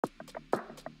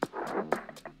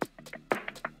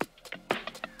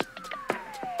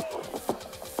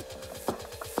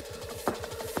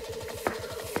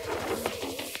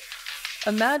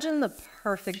Imagine the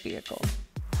perfect vehicle,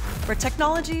 where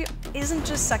technology isn't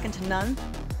just second to none,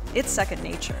 it's second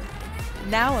nature.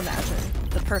 Now imagine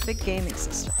the perfect gaming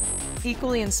system.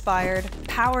 Equally inspired,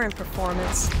 power and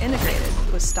performance integrated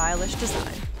with stylish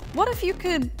design. What if you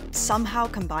could somehow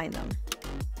combine them?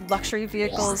 Luxury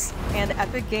vehicles and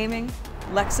epic gaming,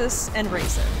 Lexus and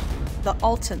Razer, the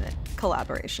ultimate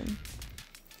collaboration.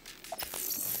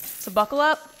 So buckle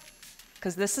up,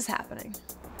 because this is happening.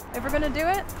 If we're gonna do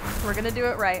it, we're gonna do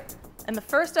it right. And the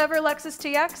first ever Lexus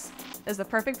TX is the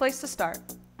perfect place to start.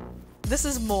 This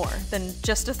is more than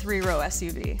just a 3-row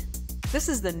SUV. This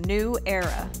is the new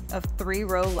era of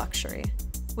 3-row luxury.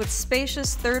 With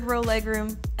spacious 3rd-row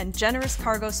legroom and generous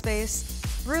cargo space,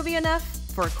 roomy enough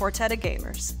for a quartet of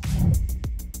gamers.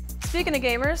 Speaking of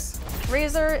gamers,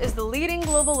 Razer is the leading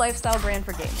global lifestyle brand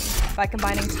for gaming. By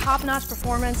combining top-notch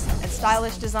performance and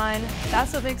stylish design,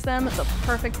 that's what makes them the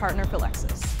perfect partner for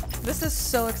Lexus. This is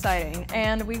so exciting,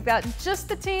 and we've got just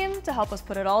the team to help us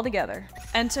put it all together.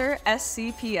 Enter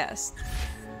SCPS.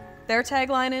 Their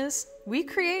tagline is, "We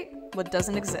create what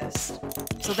doesn't exist."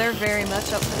 So they're very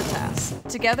much up for the task.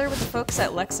 Together with the folks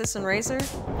at Lexus and Razer,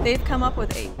 they've come up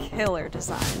with a killer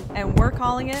design, and we're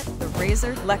calling it the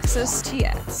Razer Lexus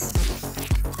TX.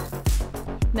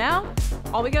 Now,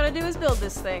 all we gotta do is build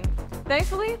this thing.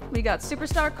 Thankfully, we got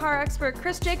superstar car expert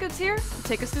Chris Jacobs here to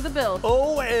take us through the build.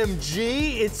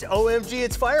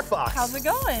 OMGitsfirefoxx. How's it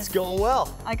going? It's going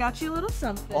well. I got you a little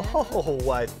something. Oh,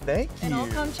 why, thank you. And I'll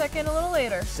come check in a little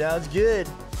later. Sounds good.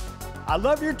 I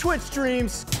love your Twitch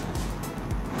streams.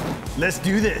 Let's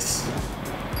do this.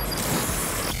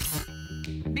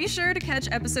 Be sure to catch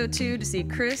episode 2 to see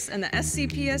Chris and the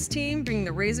SCPS team bring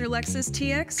the Razer Lexus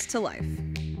TX to life.